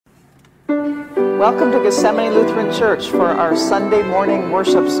Welcome to Gethsemane Lutheran Church for our Sunday morning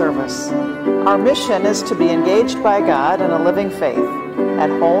worship service. Our mission is to be engaged by God in a living faith,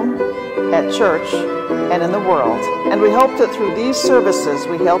 at home, at church, and in the world. And we hope that through these services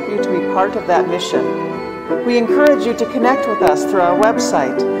we help you to be part of that mission. We encourage you to connect with us through our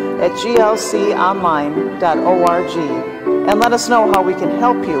website at glconline.org and let us know how we can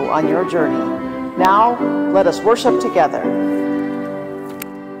help you on your journey. Now, let us worship together.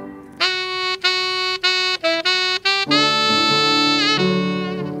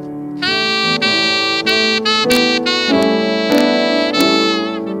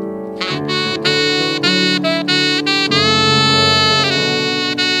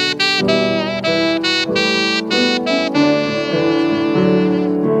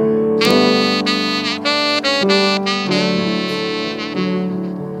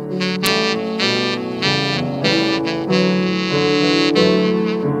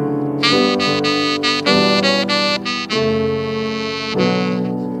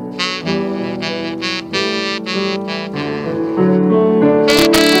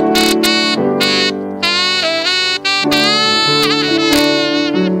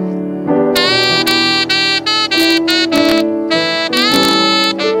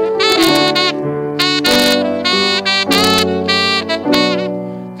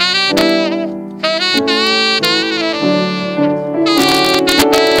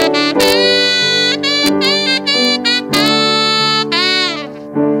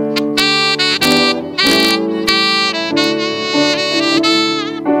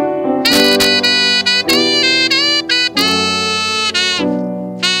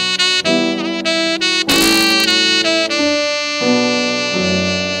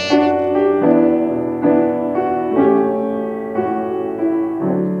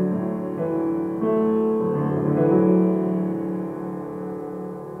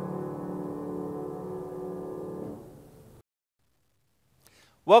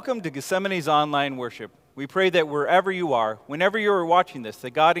 Welcome to Gethsemane's online worship. We pray that wherever you are, whenever you are watching this,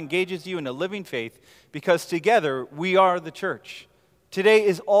 that God engages you in a living faith, because together we are the church. Today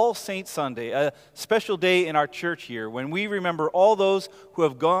is All Saints Sunday, a special day in our church year when we remember all those who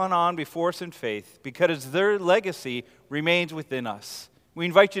have gone on before us in faith, because their legacy remains within us. We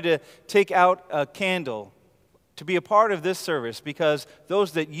invite you to take out a candle to be a part of this service, because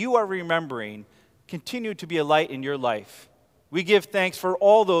those that you are remembering continue to be a light in your life. We give thanks for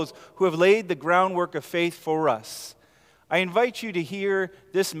all those who have laid the groundwork of faith for us. I invite you to hear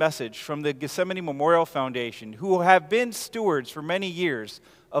this message from the Gethsemane Memorial Foundation, who have been stewards for many years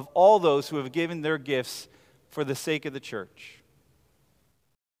of all those who have given their gifts for the sake of the church.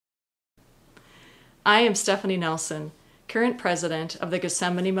 I am Stephanie Nelson, current president of the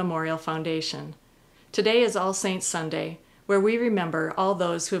Gethsemane Memorial Foundation. Today is All Saints Sunday, where we remember all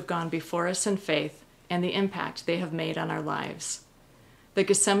those who have gone before us in faith and the impact they have made on our lives. The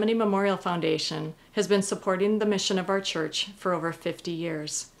Gethsemane Memorial Foundation has been supporting the mission of our church for over 50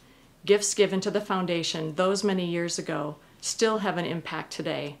 years. Gifts given to the foundation those many years ago still have an impact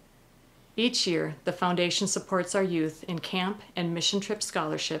today. Each year, the foundation supports our youth in camp and mission trip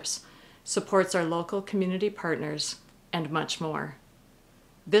scholarships, supports our local community partners, and much more.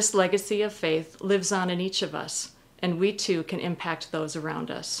 This legacy of faith lives on in each of us, and we too can impact those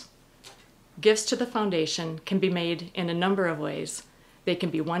around us. Gifts to the foundation can be made in a number of ways. They can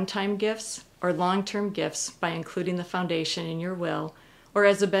be one-time gifts or long-term gifts by including the foundation in your will or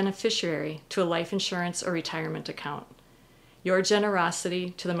as a beneficiary to a life insurance or retirement account. Your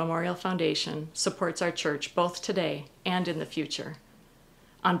generosity to the Memorial Foundation supports our church both today and in the future.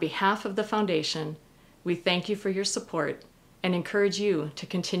 On behalf of the foundation, we thank you for your support and encourage you to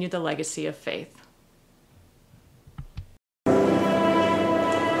continue the legacy of faith.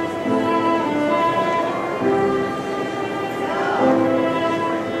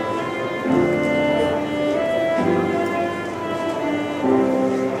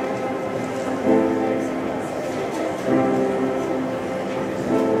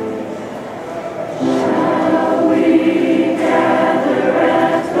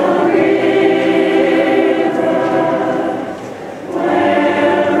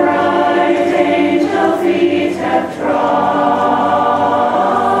 Where rising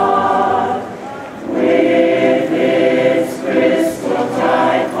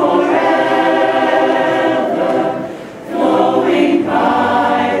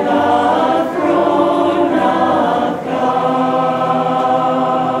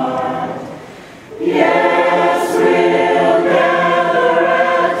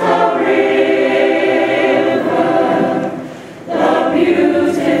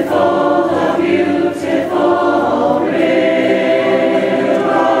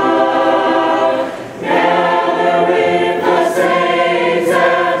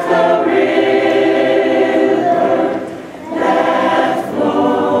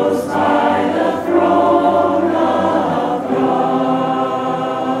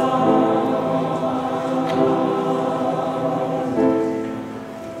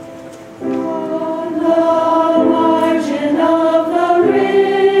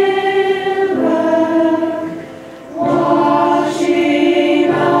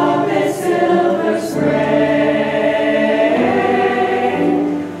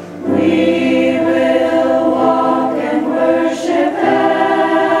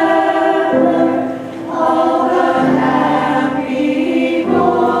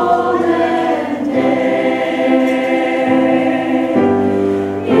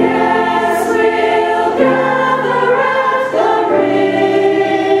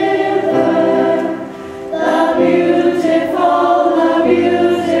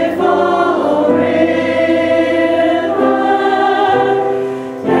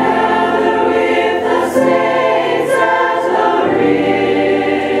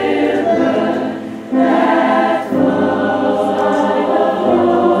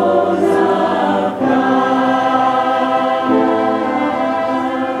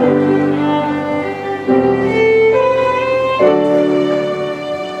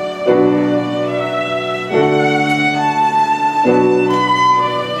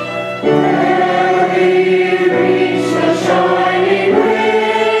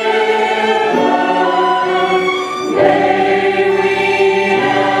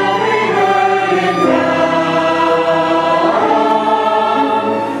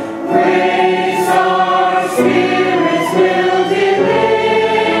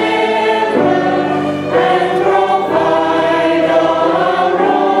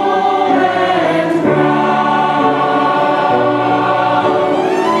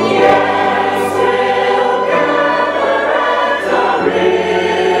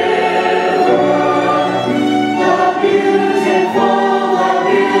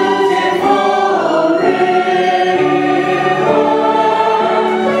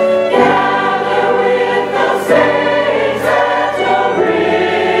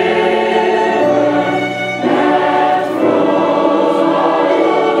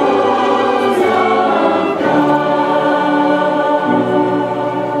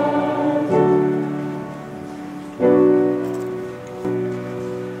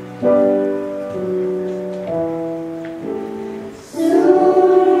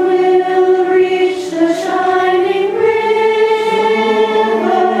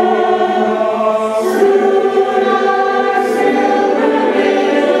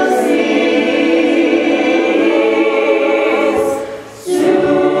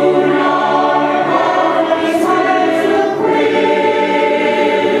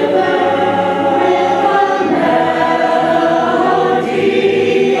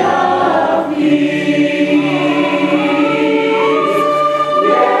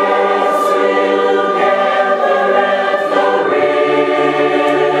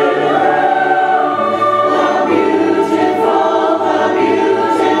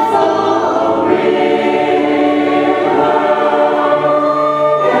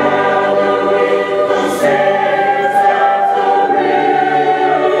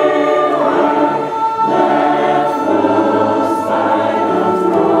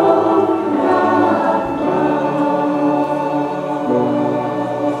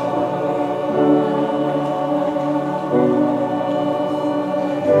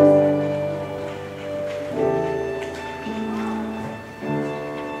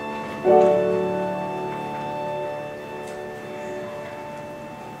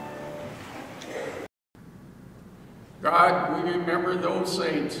remember those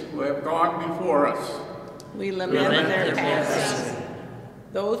saints who have gone before us. We lament their passing.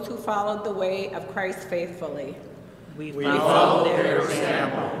 Those who followed the way of Christ faithfully. We follow their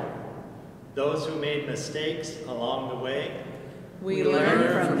example. Those who made mistakes along the way. We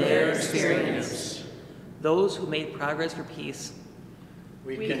learn from their experience. Those who made progress for peace.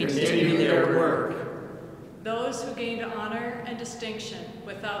 We continue their work. Those who gained honor and distinction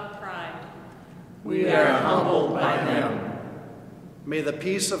without pride. We are humbled by them. May the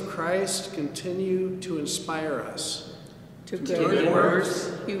peace of Christ continue to inspire us. To good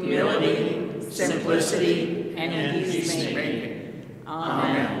works, humility, simplicity, and peacemaking.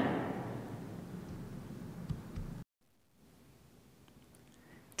 Amen.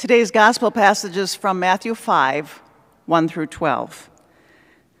 Today's gospel passage is from Matthew 5, 1 through 12.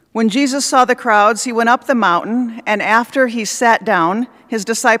 When Jesus saw the crowds, he went up the mountain, and after he sat down, his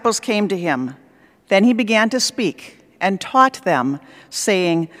disciples came to him. Then he began to speak and taught them,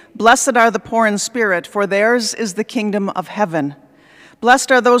 saying, "Blessed are the poor in spirit, for theirs is the kingdom of heaven.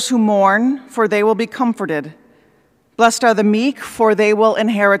 Blessed are those who mourn, for they will be comforted. Blessed are the meek, for they will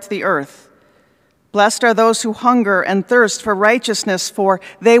inherit the earth. Blessed are those who hunger and thirst for righteousness, for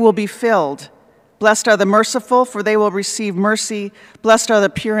they will be filled. Blessed are the merciful, for they will receive mercy. Blessed are the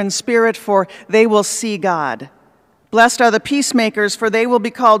pure in spirit, for they will see God. Blessed are the peacemakers, for they will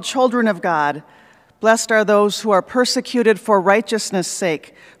be called children of God. Blessed are those who are persecuted for righteousness'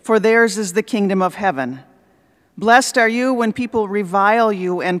 sake, for theirs is the kingdom of heaven. Blessed are you when people revile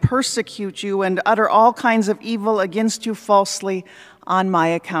you and persecute you and utter all kinds of evil against you falsely on my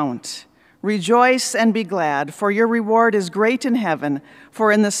account. Rejoice and be glad, for your reward is great in heaven,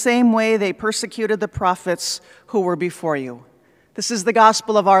 for in the same way they persecuted the prophets who were before you." This is the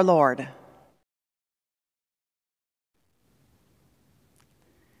gospel of our Lord.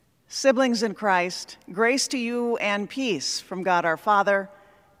 Siblings in Christ, grace to you and peace from God our Father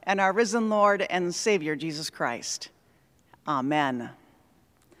and our risen Lord and Savior Jesus Christ. Amen.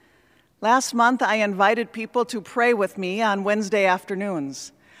 Last month, I invited people to pray with me on Wednesday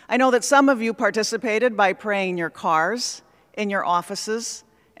afternoons. I know that some of you participated by praying in your cars, in your offices,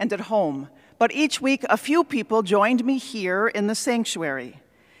 and at home. But each week, a few people joined me here in the sanctuary.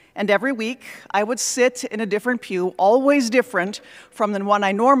 And every week, I would sit in a different pew, always different from the one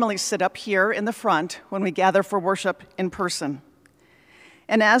I normally sit up here in the front when we gather for worship in person.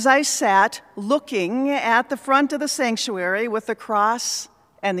 And as I sat looking at the front of the sanctuary with the cross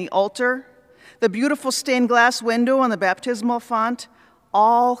and the altar, the beautiful stained glass window and the baptismal font,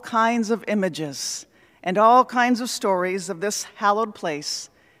 all kinds of images and all kinds of stories of this hallowed place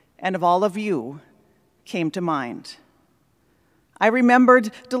and of all of you came to mind. I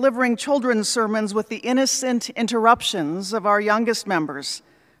remembered delivering children's sermons with the innocent interruptions of our youngest members,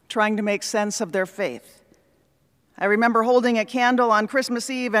 trying to make sense of their faith. I remember holding a candle on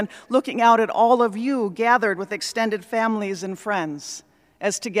Christmas Eve and looking out at all of you gathered with extended families and friends,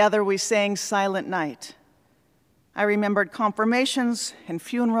 as together we sang Silent Night. I remembered confirmations and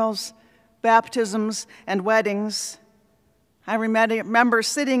funerals, baptisms and weddings. I remember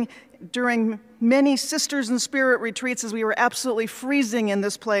sitting during many Sisters in Spirit retreats as we were absolutely freezing in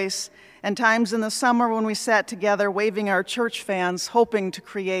this place, and times in the summer when we sat together waving our church fans, hoping to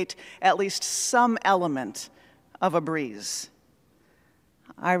create at least some element of a breeze.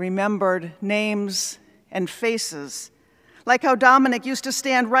 I remembered names and faces, like how Dominic used to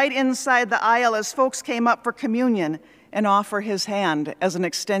stand right inside the aisle as folks came up for communion and offer his hand as an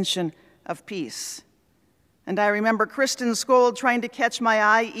extension of peace. And I remember Kristen Skold trying to catch my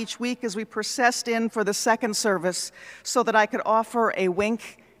eye each week as we processed in for the second service so that I could offer a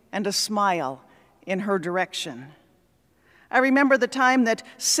wink and a smile in her direction. I remember the time that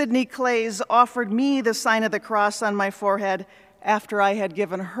Sidney Clays offered me the sign of the cross on my forehead after I had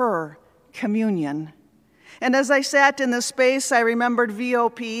given her communion. And as I sat in this space, I remembered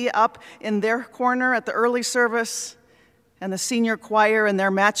VOP up in their corner at the early service and the senior choir in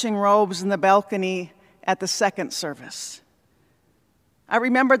their matching robes in the balcony at the second service. I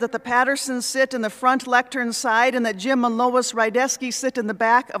remembered that the Pattersons sit in the front lectern side and that Jim and Lois Rydeski sit in the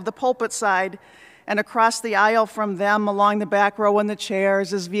back of the pulpit side, and across the aisle from them along the back row in the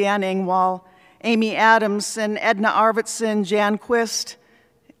chairs is Vianne Engwall, Amy Adams, and Edna Arvidsson, Jan Quist,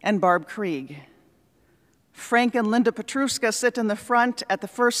 and Barb Krieg. Frank and Linda Petruska sit in the front at the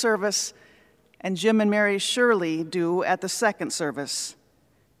first service, and Jim and Mary Shirley do at the second service.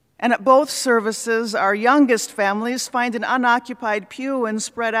 And at both services, our youngest families find an unoccupied pew and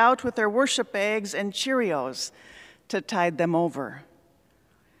spread out with their worship bags and Cheerios to tide them over.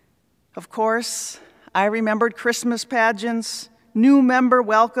 Of course, I remembered Christmas pageants, new member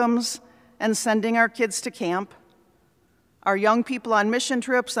welcomes, and sending our kids to camp. our young people on mission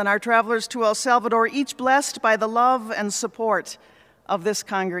trips, and our travelers to El Salvador, each blessed by the love and support of this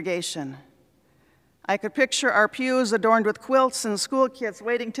congregation. I could picture our pews adorned with quilts and school kits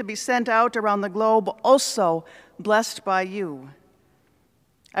waiting to be sent out around the globe, also blessed by you.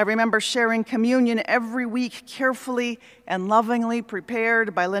 I remember sharing communion every week, carefully and lovingly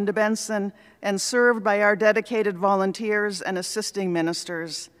prepared by Linda Benson and served by our dedicated volunteers and assisting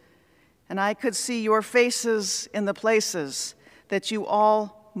ministers. And I could see your faces in the places that you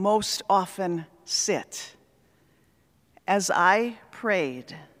all most often sit. As I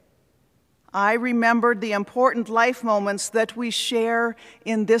prayed, I remembered the important life moments that we share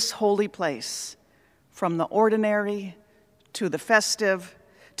in this holy place, from the ordinary to the festive,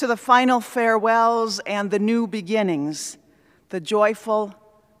 to the final farewells and the new beginnings, the joyful,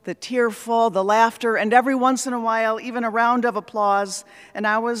 the tearful, the laughter, and every once in a while, even a round of applause. And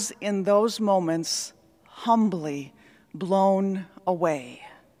I was in those moments humbly blown away.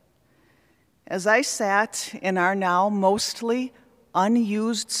 As I sat in our now mostly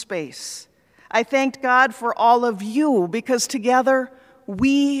unused space, I thanked God for all of you, because together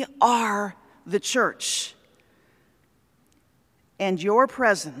we are the church. And your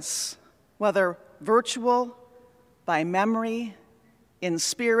presence, whether virtual, by memory, in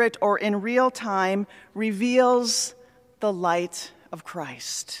spirit, or in real time, reveals the light of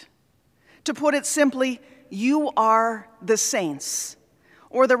Christ. To put it simply, you are the saints,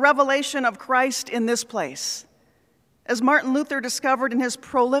 or the revelation of Christ in this place. As Martin Luther discovered in his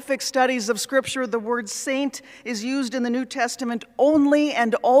prolific studies of Scripture, the word saint is used in the New Testament only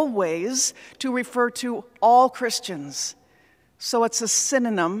and always to refer to all Christians. So it's a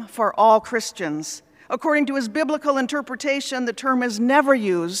synonym for all Christians. According to his biblical interpretation, the term is never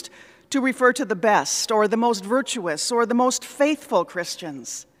used to refer to the best or the most virtuous or the most faithful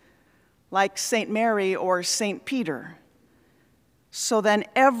Christians, like St. Mary or St. Peter. So then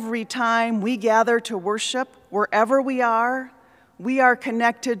every time we gather to worship, wherever we are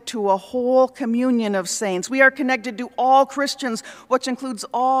connected to a whole communion of saints. We are connected to all Christians, which includes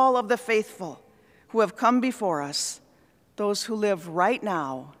all of the faithful who have come before us, those who live right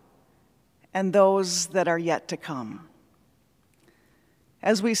now, and those that are yet to come.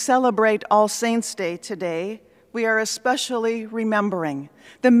 As we celebrate All Saints' Day today, we are especially remembering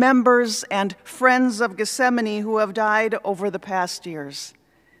the members and friends of Gethsemane who have died over the past years.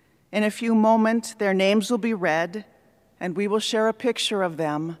 In a few moments, their names will be read, and we will share a picture of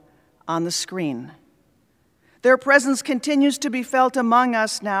them on the screen. Their presence continues to be felt among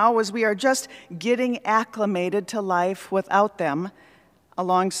us now as we are just getting acclimated to life without them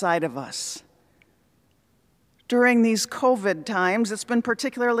alongside of us. During these COVID times, it's been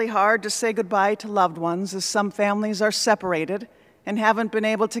particularly hard to say goodbye to loved ones, as some families are separated and haven't been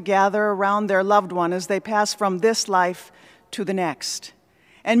able to gather around their loved one as they pass from this life to the next.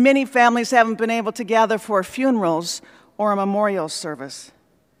 And many families haven't been able to gather for funerals or a memorial service.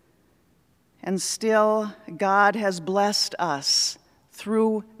 And still, God has blessed us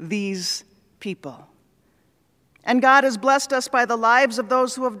through these people. And God has blessed us by the lives of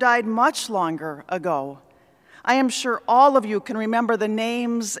those who have died much longer ago. I am sure all of you can remember the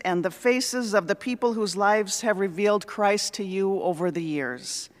names and the faces of the people whose lives have revealed Christ to you over the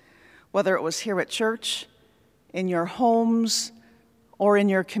years, whether it was here at church, in your homes, or in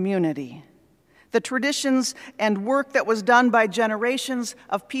your community. The traditions and work that was done by generations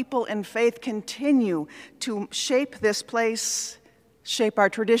of people in faith continue to shape this place, shape our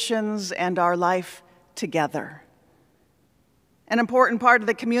traditions and our life together. An important part of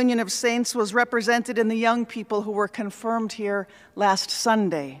the communion of saints was represented in the young people who were confirmed here last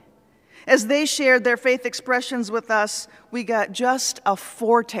Sunday. As they shared their faith expressions with us, we got just a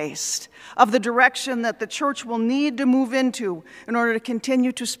foretaste of the direction that the church will need to move into in order to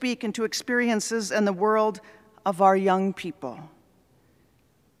continue to speak into experiences in the world of our young people.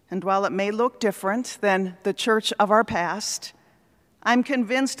 And while it may look different than the church of our past, I'm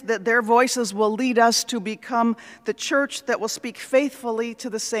convinced that their voices will lead us to become the church that will speak faithfully to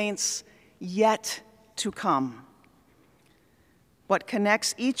the saints yet to come. What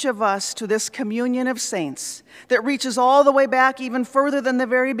connects each of us to this communion of saints that reaches all the way back even further than the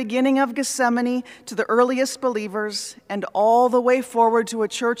very beginning of Gethsemane to the earliest believers and all the way forward to a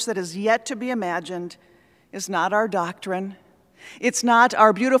church that is yet to be imagined is not our doctrine. It's not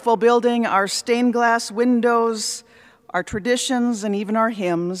our beautiful building, our stained glass windows, our traditions, and even our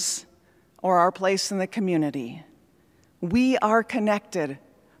hymns, or our place in the community. We are connected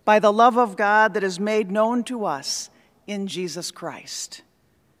by the love of God that is made known to us in Jesus Christ.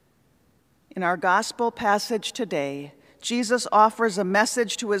 In our gospel passage today, Jesus offers a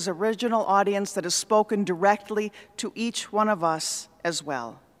message to his original audience that is spoken directly to each one of us as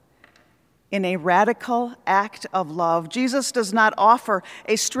well. In a radical act of love, Jesus does not offer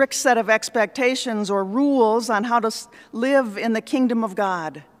a strict set of expectations or rules on how to live in the kingdom of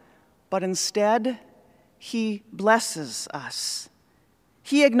God, but instead, he blesses us.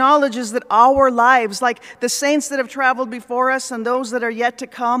 He acknowledges that our lives, like the saints that have traveled before us and those that are yet to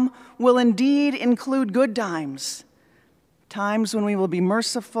come, will indeed include good times. Times when we will be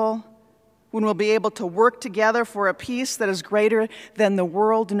merciful, when we'll be able to work together for a peace that is greater than the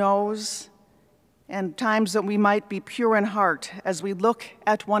world knows, and times that we might be pure in heart as we look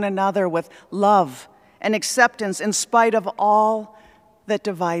at one another with love and acceptance in spite of all that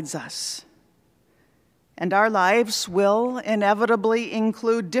divides us. And our lives will inevitably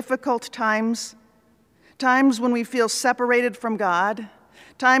include difficult times, times when we feel separated from God,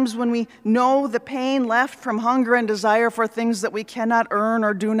 times when we know the pain left from hunger and desire for things that we cannot earn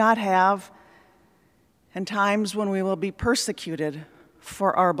or do not have, and times when we will be persecuted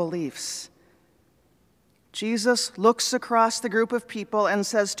for our beliefs. Jesus looks across the group of people and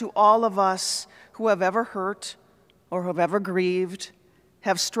says to all of us who have ever hurt or who have ever grieved,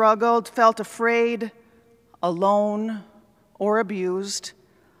 have struggled, felt afraid, alone, or abused,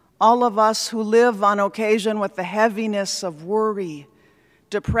 all of us who live on occasion with the heaviness of worry,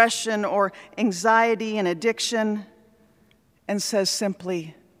 depression, or anxiety and addiction, and says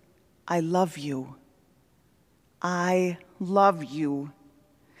simply, I love you. I love you.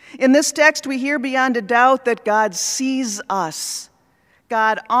 In this text, we hear beyond a doubt that God sees us,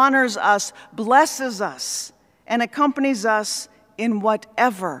 God honors us, blesses us, and accompanies us in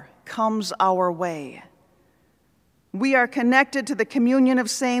whatever comes our way. We are connected to the communion of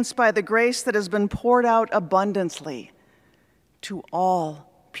saints by the grace that has been poured out abundantly to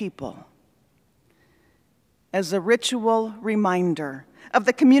all people. As a ritual reminder of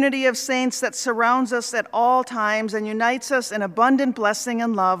the community of saints that surrounds us at all times and unites us in abundant blessing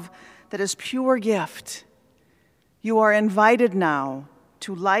and love that is pure gift, you are invited now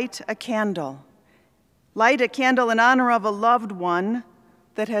to light a candle. Light a candle in honor of a loved one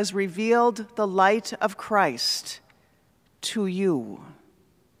that has revealed the light of Christ to you.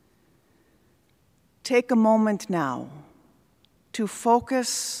 Take a moment now to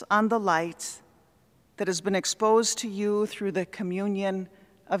focus on the light that has been exposed to you through the communion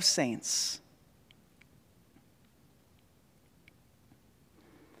of saints.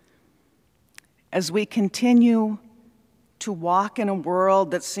 As we continue to walk in a world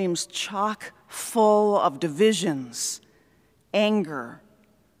that seems chock full of divisions, anger,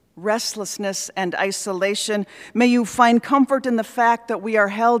 restlessness, and isolation, may you find comfort in the fact that we are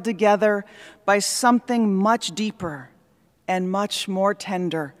held together by something much deeper and much more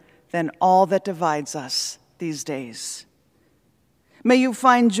tender than all that divides us these days. May you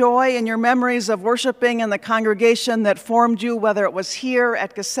find joy in your memories of worshiping in the congregation that formed you, whether it was here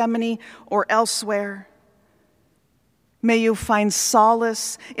at Gethsemane or elsewhere. May you find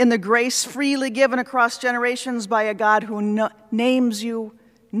solace in the grace freely given across generations by a God who names you,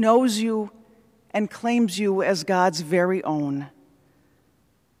 knows you, and claims you as God's very own.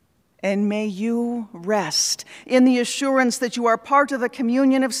 And may you rest in the assurance that you are part of the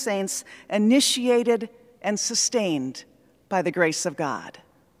communion of saints, initiated and sustained by the grace of God.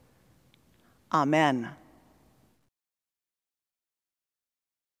 Amen.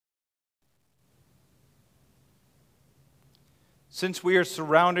 Since we are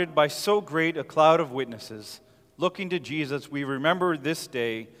surrounded by so great a cloud of witnesses, looking to Jesus, we remember this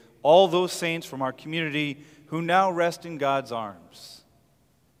day all those saints from our community who now rest in God's arms.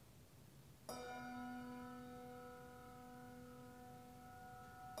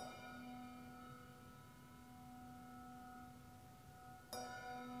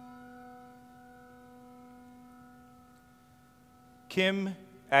 Kim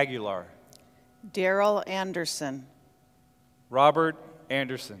Aguilar, Daryl Anderson, Robert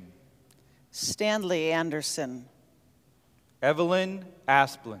Anderson, Stanley Anderson, Evelyn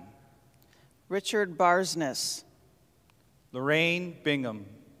Asplin, Richard Barsness, Lorraine Bingham,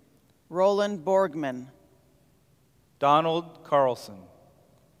 Roland Borgman, Donald Carlson,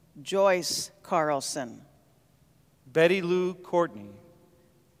 Joyce Carlson, Betty Lou Courtney,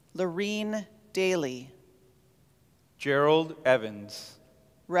 Lorene Daly, Gerald Evans,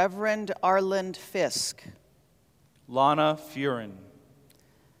 Reverend Arland Fisk, Lana Furin,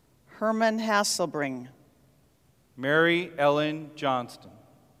 Herman Hasselbring, Mary Ellen Johnston,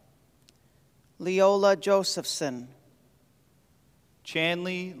 Leola Josephson,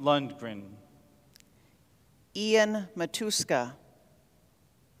 Chanley Lundgren, Ian Matuska,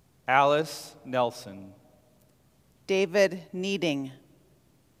 Alice Nelson, David Needing,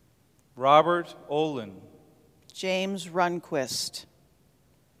 Robert Olin, James Runquist,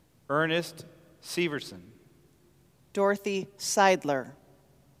 Ernest Severson, Dorothy Seidler,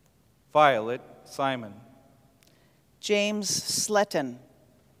 Violet Simon, James Sletton,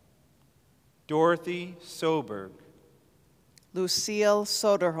 Dorothy Soberg, Lucille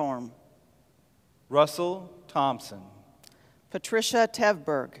Soderholm, Russell Thompson, Patricia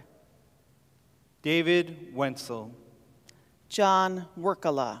Tevberg, David Wenzel, John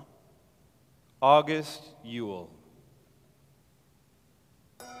Workala, August Ewell.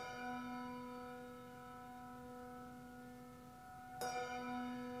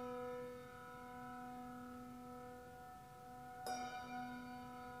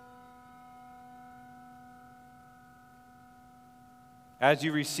 As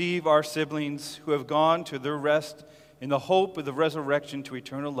you receive our siblings who have gone to their rest in the hope of the resurrection to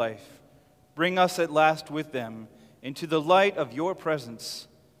eternal life, bring us at last with them into the light of your presence,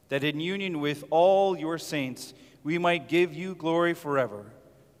 that in union with all your saints we might give you glory forever.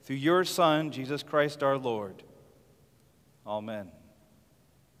 Through your Son, Jesus Christ our Lord. Amen.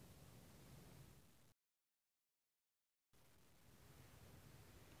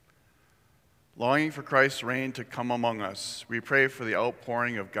 Longing for Christ's reign to come among us, we pray for the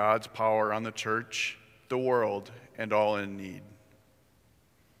outpouring of God's power on the church, the world, and all in need.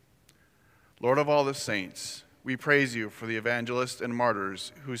 Lord of all the saints, we praise you for the evangelists and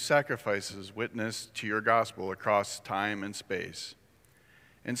martyrs whose sacrifices witness to your gospel across time and space.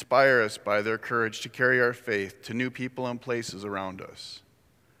 Inspire us by their courage to carry our faith to new people and places around us.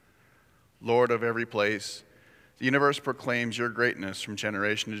 Lord of every place, the universe proclaims your greatness from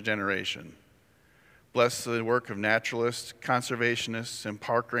generation to generation. Bless the work of naturalists, conservationists, and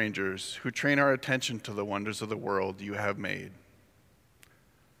park rangers who train our attention to the wonders of the world you have made.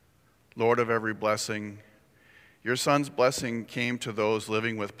 Lord of every blessing, your Son's blessing came to those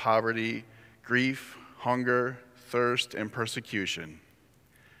living with poverty, grief, hunger, thirst, and persecution.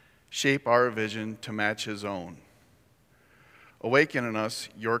 Shape our vision to match his own. Awaken in us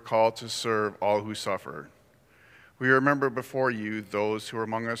your call to serve all who suffer. We remember before you those who are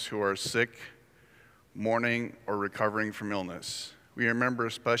among us who are sick, mourning, or recovering from illness. We remember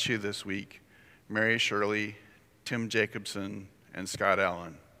especially this week Mary Shirley, Tim Jacobson, and Scott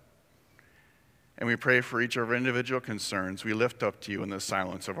Allen. And we pray for each of our individual concerns we lift up to you in the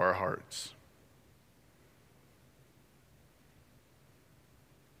silence of our hearts.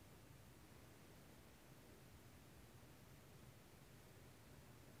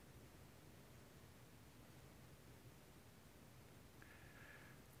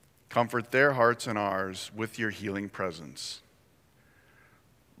 Comfort their hearts and ours with your healing presence.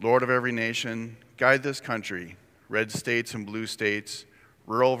 Lord of every nation, guide this country, red states and blue states,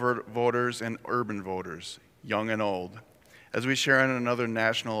 rural voters and urban voters, young and old, as we share in another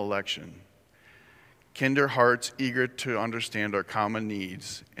national election. Kindle hearts eager to understand our common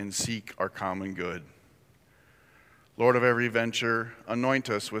needs and seek our common good. Lord of every venture, anoint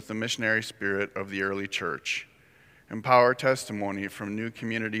us with the missionary spirit of the early church. Empower testimony from new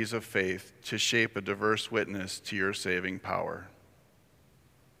communities of faith to shape a diverse witness to your saving power.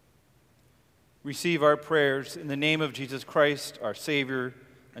 Receive our prayers in the name of Jesus Christ, our Savior,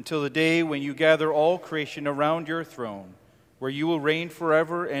 until the day when you gather all creation around your throne, where you will reign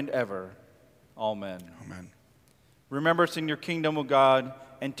forever and ever. Amen. Amen. Remember us in your kingdom, O God,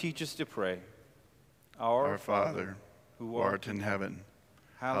 and teach us to pray. Our Father, who art in heaven,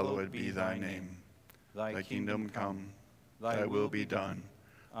 hallowed be thy name. Thy kingdom come, thy will be done,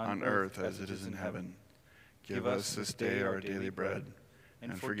 on earth as it is in heaven. Give us this day our daily bread,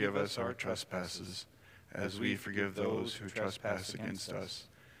 and forgive us our trespasses, as we forgive those who trespass against us.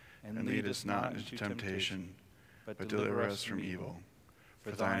 And lead us not into temptation, but deliver us from evil. For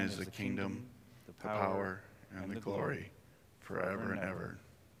thine is the kingdom, the power, and the glory, forever and ever.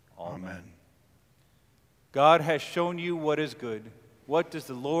 Amen. God has shown you what is good. What does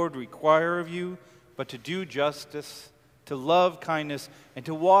the Lord require of you but to do justice, to love kindness, and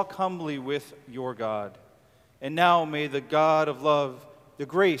to walk humbly with your God? And now may the God of love, the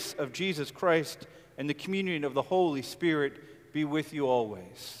grace of Jesus Christ, and the communion of the Holy Spirit be with you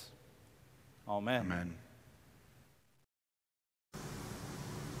always. Amen. Amen.